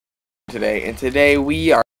today, and today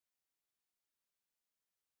we are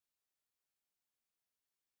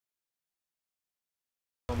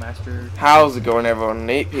How's it going, everyone?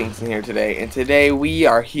 Nate Pink's in here today, and today we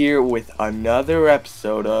are here with another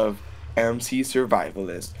episode of MC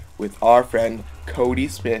Survivalist with our friend Cody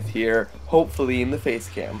Smith here, hopefully in the face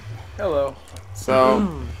cam. Hello.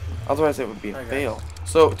 So, otherwise it would be a fail.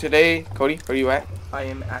 So today, Cody, where are you at? I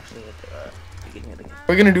am actually at the beginning of the game.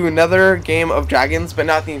 We're gonna do another game of dragons, but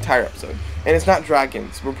not the entire episode. And it's not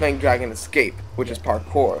dragons. We're playing Dragon Escape, which is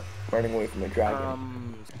parkour, running away from a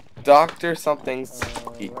dragon. Doctor something's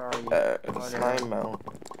the slime mount.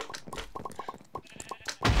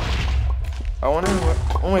 I wonder what.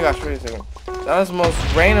 Oh my gosh! Wait a second. That was the most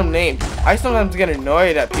random name. I sometimes get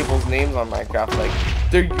annoyed at people's names on Minecraft. Like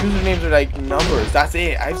their usernames are like numbers. That's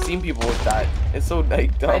it. I've seen people with that. It's so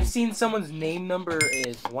like dumb. I've seen someone's name number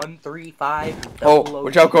is 135. Oh,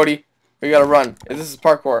 watch out, Cody. We gotta run. This is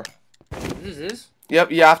parkour. This is?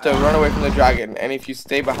 Yep, you have to run away from the dragon, and if you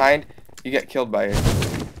stay behind, you get killed by it.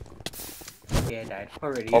 Yeah, I died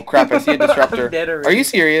already. Oh crap, I see a disruptor. I'm dead already. Are you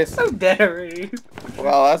serious? I'm dead already.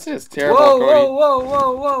 Well, that's just terrible, whoa, Cody. Whoa, whoa,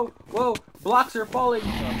 whoa, whoa, whoa. Blocks are falling.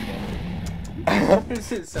 Oh,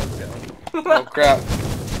 this is so dumb. Oh crap.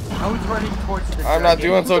 I was running towards the dragon. I'm not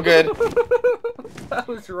doing so good. I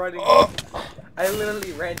was running. I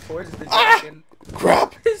literally ran towards the dragon.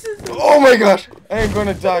 Crap. This is Oh my gosh. I am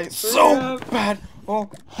gonna die so bad. Oh.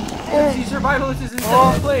 MC Survivalist is in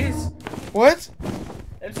 7th place. What?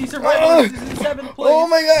 MC Survivalist is in 7th place. Oh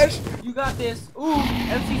my gosh. You got this. Ooh,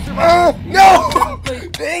 MC Survivalist. No!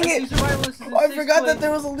 Dang it. MC Survivalist is in I 6th forgot place. that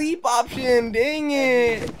there was a leap option. Dang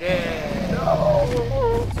it. Yeah. No.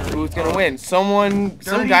 Who's gonna win? Some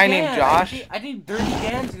guy named Josh. I think Dirty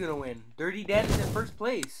Dan's gonna win. Dirty Dan is in 1st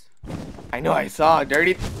place. I know, I saw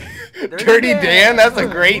Dirty Dan. That's a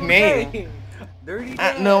great name. Dirty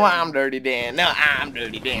Dan. No, I'm Dirty Dan. No, I'm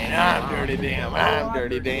Dirty Dan. I'm Dirty Dan. I'm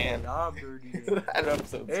Dirty Dan. I'm Dirty Dan. That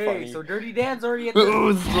episode's hey, funny. so Dirty Dan's already at the...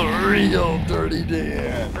 Who's the real Dirty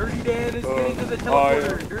Dan? Dirty Dan is getting to the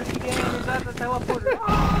teleporter. Dirty Dan is at the teleporter.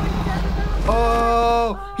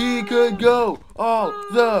 Oh, he could go all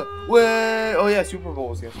the way. Oh yeah, Super Bowl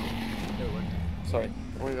was yesterday. Sorry.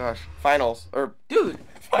 Oh my gosh. Finals. Dude,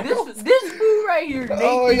 this fool right here, Nate,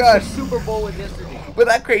 oh my gosh. Super Bowl was yesterday. But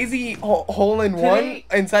that crazy hole in one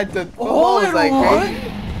inside the football is like crazy.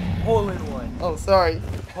 Hole in one. Oh, sorry.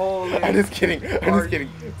 Hole in I'm just kidding. I'm just kidding.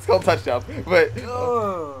 It's called touchdown. But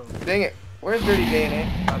dang it. Where's Dirty Dan, eh?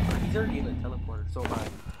 He's already in the teleporter, so am I.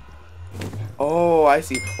 Oh, I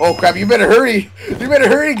see. Oh crap, you better hurry. You better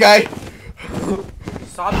hurry, guy.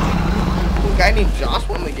 Some guy named Josh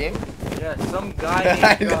won the game. Yeah, some guy named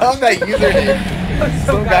Josh. I love that username.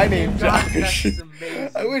 some guy named Josh. That's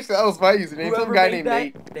amazing. I wish that was my username. Whoever some guy made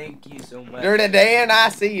named Nate. Thank you so much. Dirty Dan, I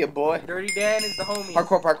see you, boy. Dirty Dan is the homie.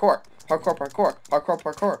 Parkour, parkour. Parkour, parkour. Parkour,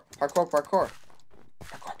 parkour. Parkour, parkour.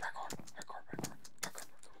 Parkour, parkour.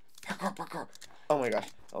 Parkour, parkour. Oh my gosh,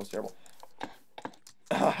 that was terrible.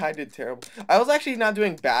 I did terrible. I was actually not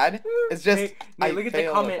doing bad. It's just Nate, look at the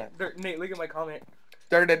comment. Nate, look at my comment.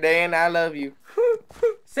 Dirty Dan, I love you.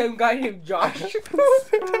 Same guy named Josh.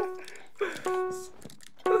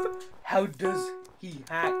 How does he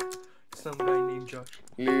hack? Some guy named Josh.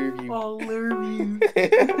 Love you. Oh, love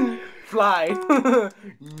you. Fly.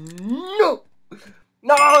 No.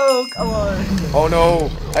 No, come on. Oh no,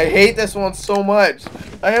 I hate this one so much.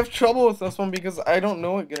 I have trouble with this one because I don't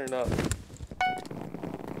know it good enough.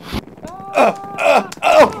 I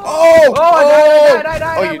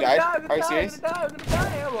died. Oh, you died? Are you serious?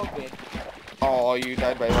 Oh, you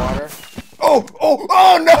died by water? Oh,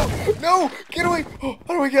 no! No! Get away! Oh,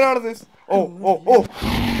 how do we get out of this? Oh, I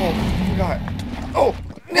forgot. Oh,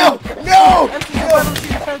 no! No!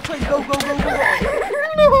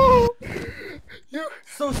 No!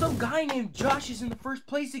 So some guy named Josh is in the 1st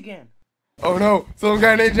place again. Oh no, some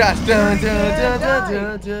guy named Josh. Dun, dun, dun,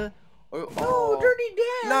 dun, dun. Oh, Dirty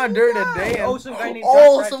Dan. Not Dirty Dan. Oh, some guy named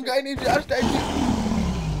Josh. Some guy named Josh died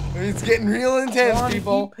too. It's getting real intense,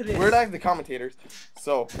 people. We're like the commentators.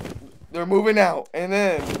 So, they're moving out. And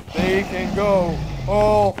then they can go.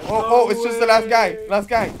 Oh, it's just the last guy.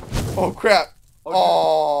 Oh, crap.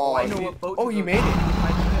 Oh, I know what boat to you go made to. it.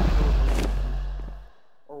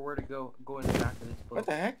 Or where to go in the back of this boat. What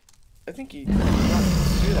the heck? I think he did not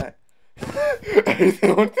do that. I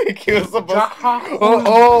don't think he was supposed to.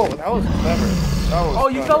 Oh, that was clever.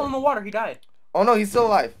 You fell in the water. He died. Oh no, he's still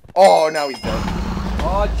alive. Oh, now he's dead.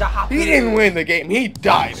 Oh, Jahapolis. He didn't win the game. He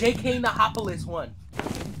died. JK Nahopolis won.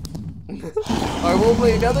 I will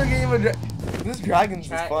play another game of this Dragons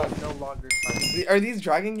is fun. No longer fun. Are these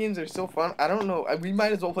dragon games are so fun? I don't know. We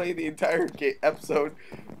might as well play the entire episode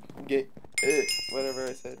Gate. Whatever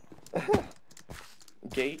I said.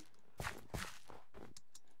 Gate.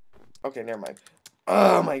 Okay, never mind.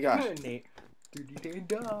 Oh my gosh. Nate. Dirty Dan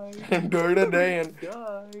died. Dirty Dan.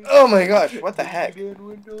 Died. Oh my gosh, what the heck? Dirty Dan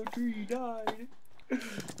window tree died.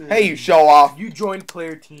 Hey, you show off. You joined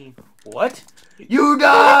player team. What? You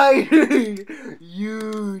died!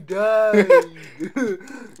 You died!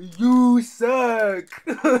 You suck!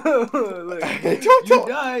 Look, you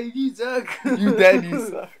died, you suck! You dead, you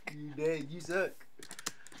suck. You dead, you suck.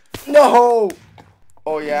 No!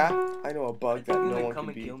 Oh yeah? I know a bug that no one come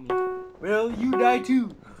can and kill beat. me. Well, you die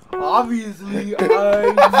too. Obviously, I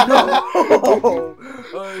know.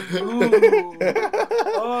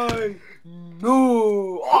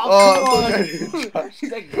 No! Oh,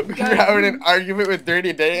 He's like, you're having an argument with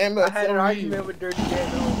Dirty Dan? I had an argument with Dirty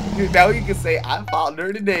Dan. Dude, now you can say, I fought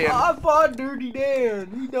Dirty Dan. I fought Dirty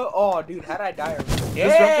Dan. Oh, dude, how'd I die already?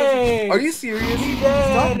 Dang! Are you serious?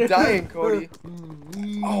 Stop dying, Cody.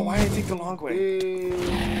 Oh, why did it take the long way?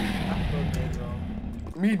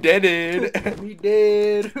 Me deaded. Me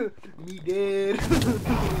dead. Me dead.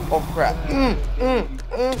 Oh, crap.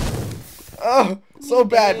 Oh, so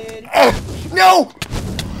bad. No!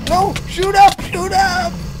 No! Shoot up! Shoot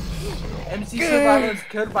up! MC Survivalist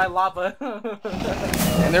killed by lava.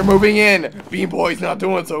 And they're moving in. Bean Boy's not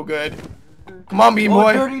doing so good. Come on, Bean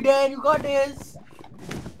Boy. Dirty Dan, you got this.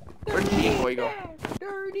 Where'd Bean Boy go?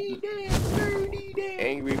 Dirty Dan. Dirty Dan.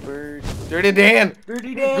 Angry Bird. Dirty Dan.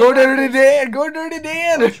 Dirty Dan. Go Dirty Dan. Go Dirty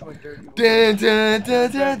Dan. Dun, dun,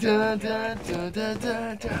 dun, dun, dun, dun, dun,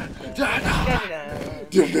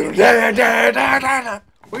 dun.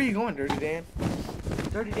 Where are you going, Dirty Dan?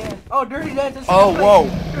 Dirty Dan. Oh, Dirty Dan. Oh, whoa.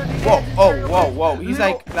 Whoa, oh, whoa, whoa. He's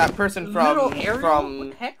like that person from what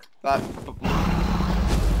the heck? that.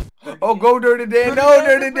 Oh, go Dirty Dan. No,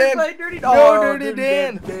 Dirty Dan. No, Dirty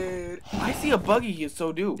Dan. I see a buggy here,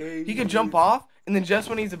 so do. He could jump off, and then just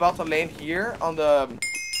when he's about to land here on the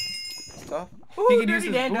stuff, he could use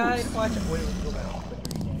his boost. Watch it. Wait, go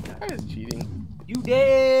back. That is cheating. You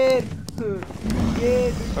dead. You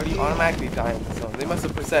dead. Or do you automatically die in the zone? They must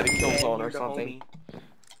have preset a kill zone or something.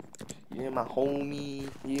 Yeah, my homie.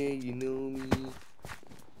 Yeah, you know me.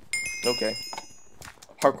 Okay.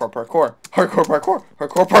 Hardcore parkour. Hardcore parkour.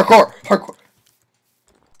 Hardcore parkour. Hardcore.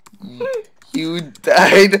 You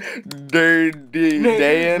died, Dirty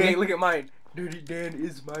Dan. Nate, look at mine. Dirty Dan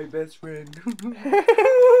is my best friend.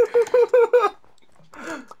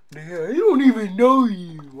 I don't even know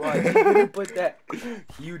you. Why you gonna put that?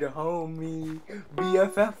 You the homie,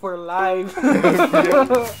 BFF for life.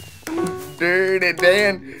 Dirty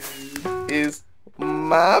Dan is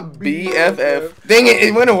my BFF. Dang it!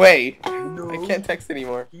 It went away. No. I can't text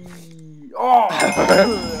anymore. Oh.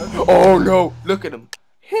 Oh no! Look at him.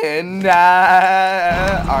 And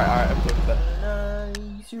alright, I'm good with that. I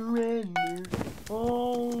surrender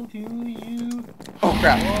all to you. Oh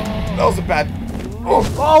crap! That was a bad.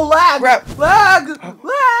 Oh, lag! Crap! Lag! Lag!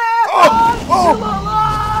 Oh! I'm still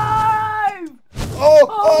alive! Oh!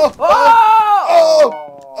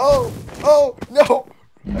 Oh! No!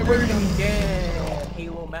 Yeah,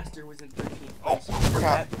 Halo Master was in 13th. Oh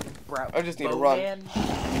crap! I just need to run. Man.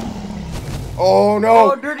 Oh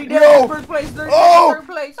no! Oh, Dirty Dan no. in first place! Dirty Dan in third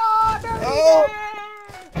place! Oh, Dirty Dan!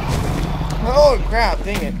 Oh crap!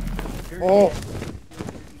 Dang it! Dirty Oh Dan.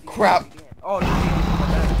 crap! Oh, Dirty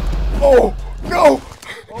Dan! Oh no!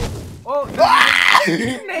 Oh! Ah!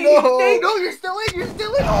 Nate, No! Nate, no, you're still in! You're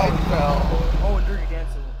still in! I fell. Oh, and Dirty Dan's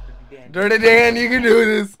still in. Dirty Dan, you can do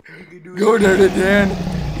this. Go, Dirty Dan.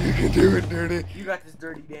 You can do it, Dirty. You got this,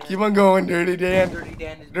 Dirty Dan. Keep on going, Dirty Dan. Dirty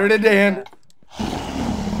Dan is Dirty Dan.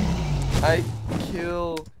 I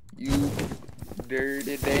kill you,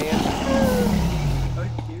 Dirty Dan. I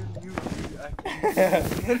kill you.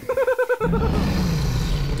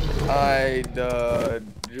 I the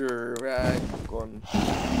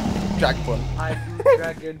dragon pun. I do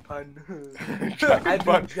dragon pun. Dragon I do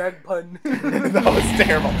pun. drag pun. That was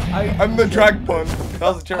terrible. I'm the drag pun. That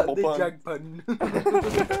was a terrible the pun. drag pun.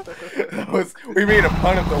 That was. We made a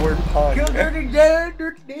pun of the word pun. Kill Dirty Dan,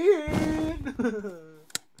 Dirty Dan.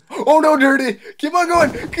 Oh no, Dirty! Keep on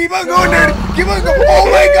going! Keep on going, Dirty! Keep on going! Oh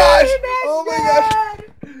my gosh! Oh my gosh!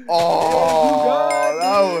 Oh,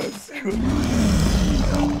 that was cool.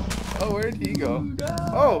 Oh, where did he go?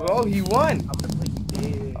 Oh, he won! I'm gonna play you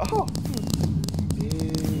dead. Oh.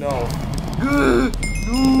 No.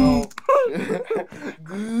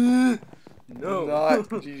 No. Not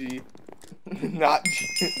GG. Not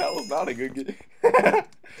GG. That was not a good game.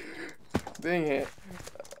 Dang it.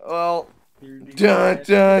 Well. Dun, dun,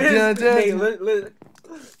 dun, dun. Hey,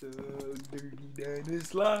 Dirty Dan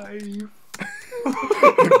is life.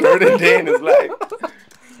 Dirty Dan is life.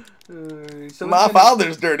 My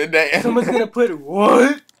father's Dirty Dan. Someone's gonna put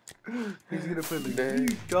what? He's gonna put like, what are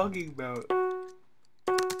you talking about?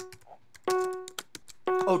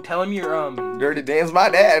 Oh, tell him you're Dirty Dan's my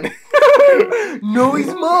dad. No,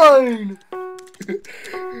 he's mine.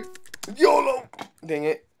 YOLO. Dang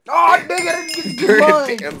it. Oh, dang it! I didn't get to be Dirty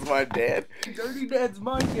mine. Dan's my dad. Dirty Dad's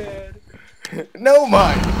my dad. No,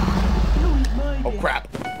 mine. No, he's mine. Oh crap.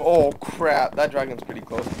 Oh crap. That dragon's pretty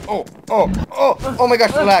close. Oh my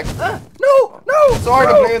gosh, the lag. No. So hard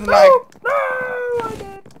to play with lag. No, I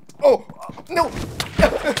did. Oh no.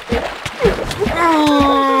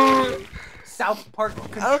 South Park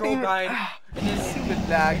control guide. And then stupid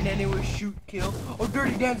lag. And then it was shoot, kill. Oh,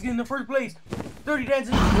 Dirty Dan's in the first place. Dirty Dan's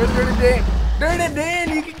in. Where's Dirty Dan? Dirty Dan,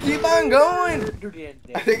 you can keep on going. Dirty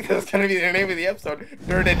Dan. I think that's gonna be the name of the episode.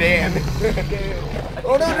 Dirty Dan.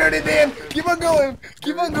 Oh no, Dirty Dan! Keep on going!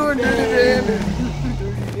 Keep on going, Dirty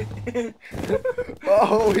Dan!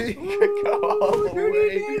 Oh, we could go all the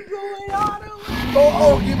way.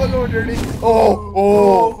 Oh, keep on going, Dirty. Oh,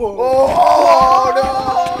 no!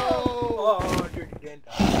 Oh, Dirty Dan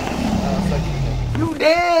died. You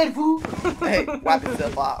dead, fool! Hey, wipe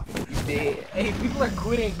yourself off. You dead. Hey, people are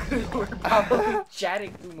quitting because we're probably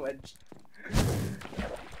chatting too much.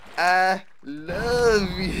 I love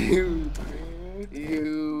you.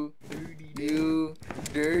 You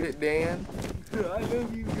Dirty Dan. I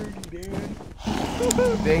love you, Dirty Dan.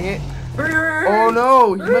 Dang it. Hurry. Oh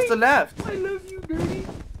no, you must have left. I love you, Dirty.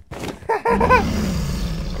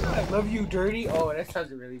 I love you, Dirty. Oh, that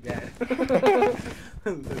sounds really bad. I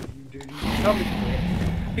love you, Dirty. Tell me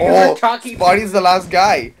Oh, Spotty's the last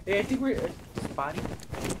guy. Yeah, I think we're... Spotty?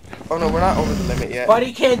 Oh no, we're not over the limit yet.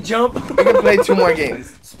 Spotty can't jump. We can play 2 more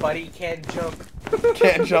games. Spotty can't jump.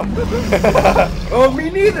 Can't jump. Oh, me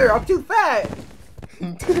neither. I'm too fat. Too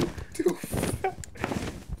fat.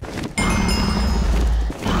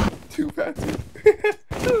 Too fat.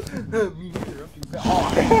 Me neither. I'm too fat.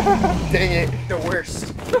 Oh. Dang it. The worst.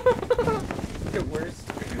 The worst.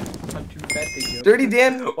 I'm too fat to jump. Dirty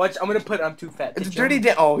Dan. Watch, I'm gonna put I'm too fat to It's jump. Dirty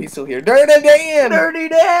Dan. Oh, he's still here. Dirty Dan. Dirty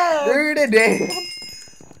Dan. Dirty Dan.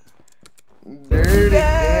 Dirty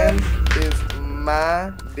Dan is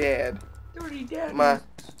my dad. Dirty Dan. My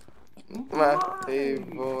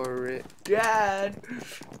favorite dad.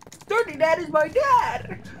 Dirty Dad is my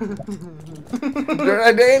dad.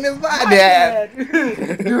 Dirty Dan is my dad.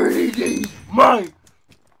 Dirty Dan's mine.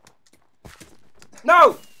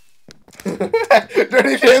 No.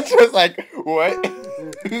 Dirty Dan's just like, what?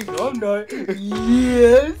 I'm not.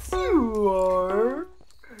 Yes, you are.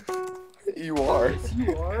 You are. Yes,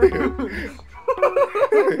 you are.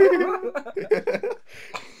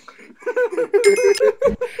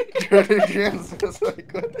 Dirty Dan's just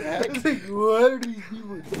like, what the heck? It's like, what are these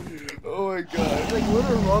people doing? Oh my god. It's like, what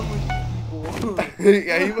are wrong with these people?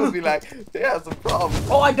 Yeah, he must be like, they have some problems.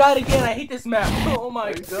 Oh, I died again. I hate this map. Oh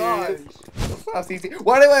my gosh. That's not easy.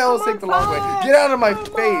 Why do I always take the long way? Get out of my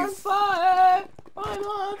face. I'm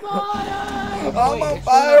on fire. I'm on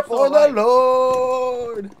fire for the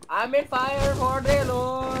Lord. I'm in fire for the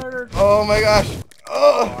Lord. Oh my gosh.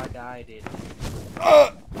 Oh, I died.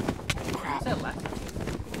 Crap. That last?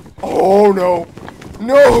 Oh no.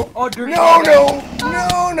 No. Oh, Dirty No,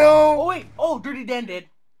 Dan. no. Oh wait. Oh, Dirty Dan did.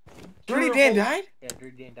 Dirty Dan died? Yeah,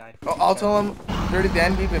 Dirty Dan died. Oh, I'll tell him, Dirty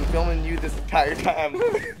Dan, we've been filming you this entire time.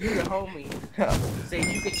 You the homie. Say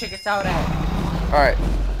you can check us out at Alright.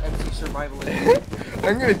 MC Survivalist.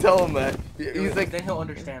 I'm gonna tell him that. He's like, then he'll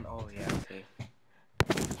understand. Oh yeah, okay.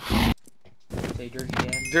 Say Dirty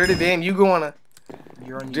Dan. Dirty Dan, you go on a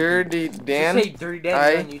You're on YouTube. Dirty Dan. Just say Dirty Dan. I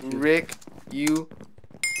You're on YouTube. rick you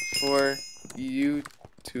for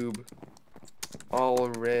YouTube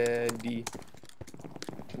already.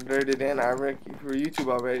 Dirty Dan, I rick you for YouTube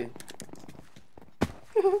already.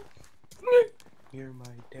 You're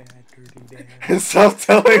my dad, Dirty Dan. Stop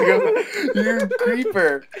telling him, you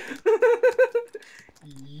creeper.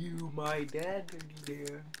 You my dad, Dirty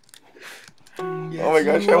Dan. Yes, Oh my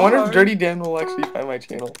gosh, I wonder if Dirty Dan will actually find my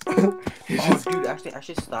channel. Dude, actually, I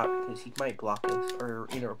should stop because he might block us or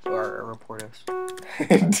or report us.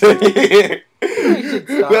 That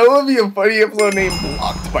would be a funny episode named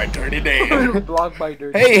Blocked by Dirty Dan. Blocked by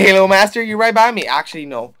Dirty. Hey, Halo Master, you're right by me. Actually,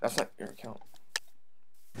 no, that's not your account.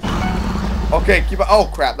 Okay, keep it.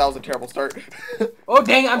 Oh crap, that was a terrible start. Oh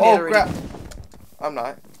dang, I'm dead already. Crap. I'm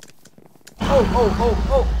not. Oh!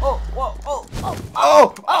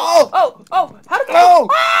 How did No!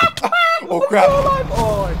 Oh crap.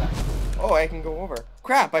 Oh, I died. Oh, I can go over.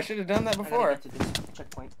 Crap, I should have done that before. I gotta get to this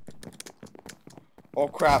checkpoint. Oh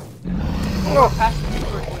crap. No, pass the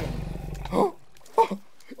checkpoint.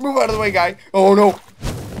 Move out of the way, guy. Oh no.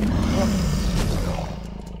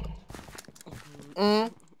 Oh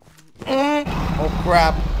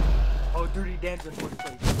crap. Oh, Dirty Dan's in fourth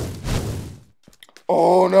place.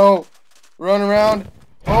 Oh no. Run around.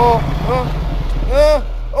 Oh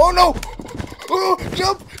no. Oh,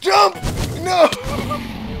 jump. No.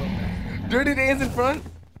 Dirty Dan's in front.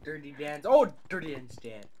 Dirty Dan's. Oh, Dirty Dan's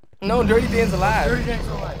dead. No, Dirty Dan's alive. Dirty Dan's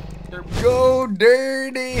alive. Go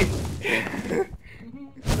Dirty.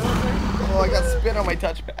 Oh, I got spit on my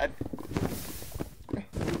touchpad.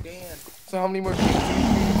 Dan. So how many more games do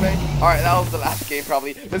we play? Alright, that was the last game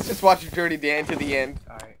probably. Let's just watch Dirty Dan to the end.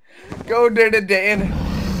 Alright. Go Dirty Dan.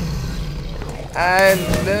 I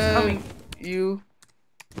love you.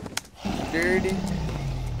 Dirty.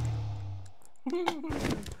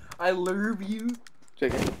 I love you.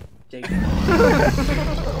 Chicken.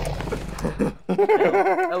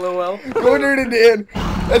 LOL. Go Dirty Dan.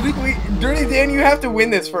 I think Dirty Dan, you have to win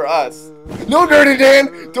this for us. No, Dirty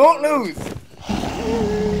Dan, don't lose.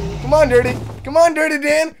 Come on, Dirty. Come on, Dirty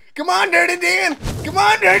Dan. Come on, Dirty Dan. Come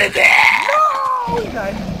on, Dirty Dan. No, he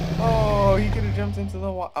died. Oh, he could have jumped into the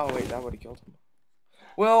water. Oh wait, that would have killed him.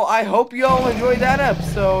 Well, I hope you all enjoyed that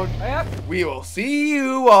episode. Yep. We will see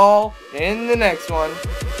you all in the next one.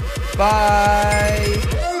 Bye.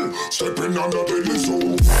 Stepping on the daily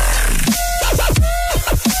soul.